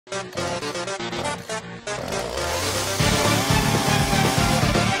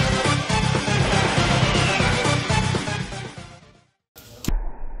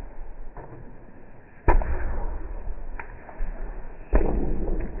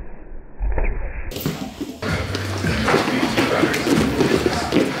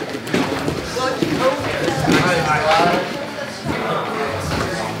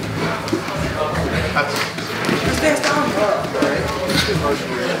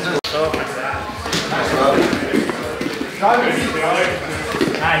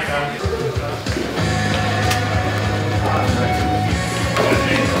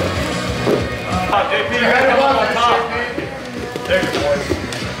JP, you gotta come up on top. There you go.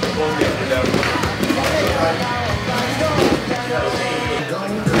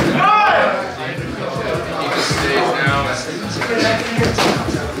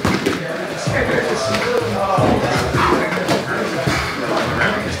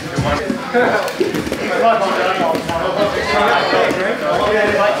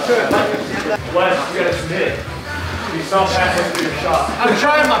 Wes, you gotta submit. You saw halfway through your shot. I'm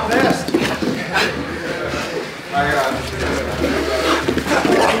trying my best. I got it.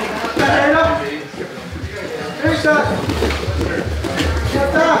 Hey, shot.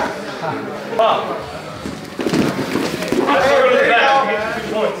 Shut up. Up. Let's go to the back. Get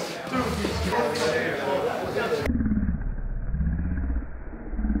 2 points.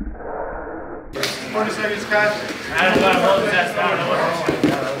 40 seconds, guys. I don't know what that's down.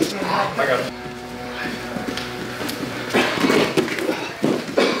 I got it.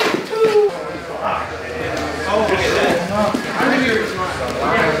 Oh, look at that. I think you're smart.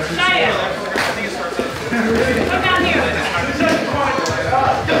 Come down here.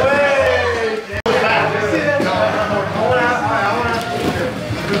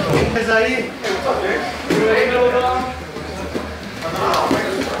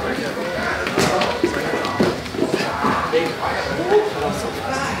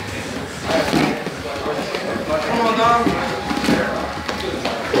 Come on, Dom.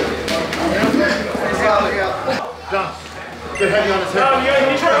 Dom, get heavy on his head. Dom, you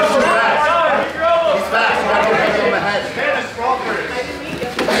try to go fast. He's fast. You gotta get heavy on the head. Man, it's wrong for it.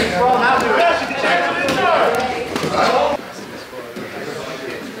 He's wrong out to it.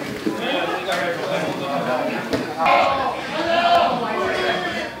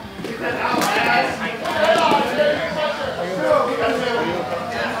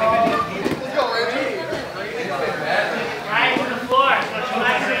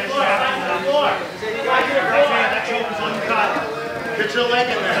 Get your leg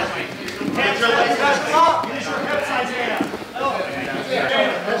in there. Get your leg in there. Use your hip size hand.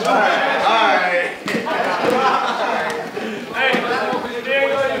 Alright. Hey, there you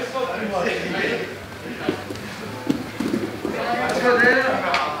go. You're supposed to be like. Let's go, Daniel.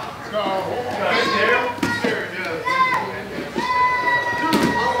 Let's go.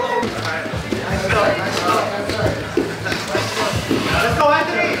 Let's go,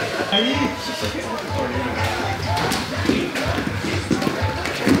 Anthony.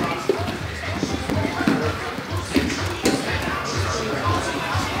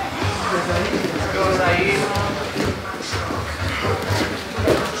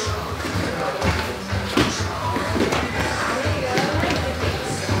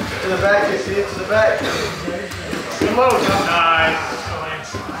 To the back, you see it to the back. Come on. Nice.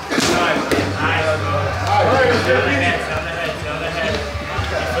 Nice. Stay on the head. Stay on the head.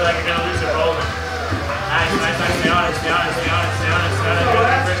 I feel like you're gonna lose it rolling. Nice. Stay on it. Stay on it.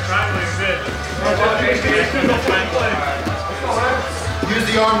 First triangle is good. Use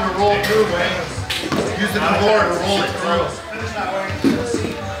the arm to roll through, man. Use the floor to roll it through.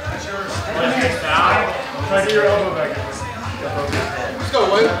 Try to get your elbow back. Let's go,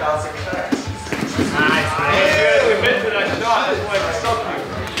 Wade. Nice. You gotta commit to that shot. That's why I stuck you.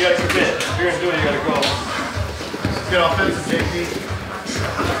 You gotta commit. If you're gonna do it, you gotta go. Get offensive, JP.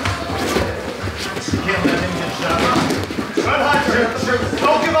 You can't let him get shot. Run high, Shoot.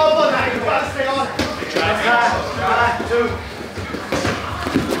 Don't give up on that. You gotta stay on it. Try. 2.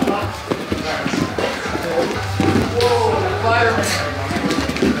 Whoa, fireman.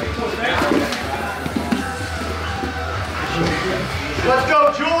 Let's go,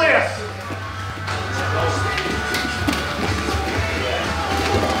 Julius!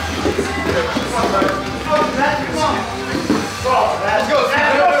 Let's go,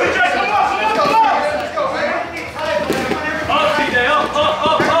 CJ. Come on, Let's go, man. Up, CJ, up.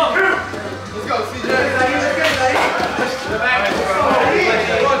 Let's go, CJ.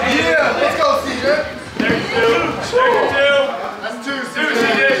 Yeah, let's go, CJ. There's your 2. That's 2,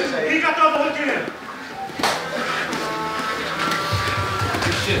 CJ. He got the hook in.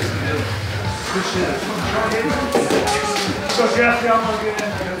 Shit. Good shit. So Jesse, I'm gonna get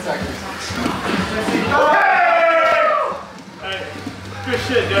in. Hey! Good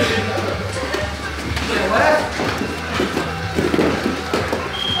shit, Jesse.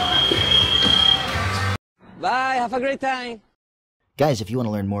 Bye, have a great time. Guys, if you want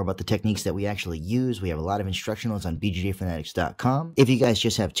to learn more about the techniques that we actually use, we have a lot of instructionals on bjjfanatics.com. If you guys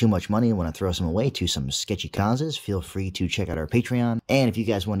just have too much money and want to throw some away to some sketchy causes, feel free to check out our Patreon. And if you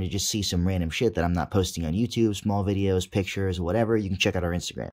guys want to just see some random shit that I'm not posting on YouTube, small videos, pictures, whatever, you can check out our Instagram.